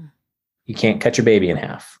 You can't cut your baby in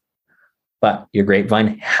half, but your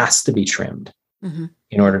grapevine has to be trimmed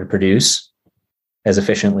in order to produce as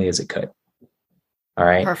efficiently as it could. All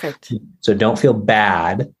right. Perfect. So don't feel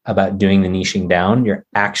bad about doing the niching down. You're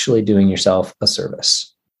actually doing yourself a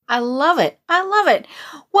service. I love it. I love it.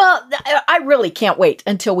 Well, I really can't wait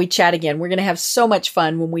until we chat again. We're going to have so much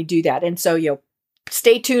fun when we do that. And so,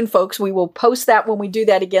 stay tuned, folks. We will post that when we do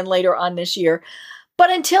that again later on this year. But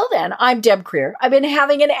until then, I'm Deb Creer. I've been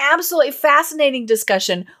having an absolutely fascinating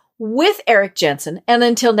discussion with Erik Jensen. And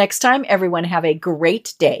until next time, everyone have a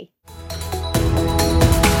great day.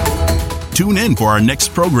 Tune in for our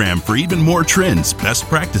next program for even more trends, best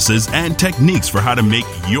practices, and techniques for how to make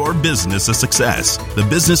your business a success. The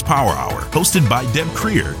Business Power Hour, hosted by Deb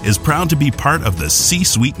Creer, is proud to be part of the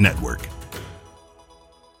C-Suite Network.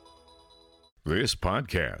 This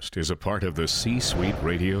podcast is a part of the C-Suite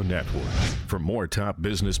Radio Network. For more top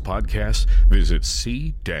business podcasts, visit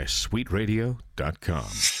c-suiteradio.com.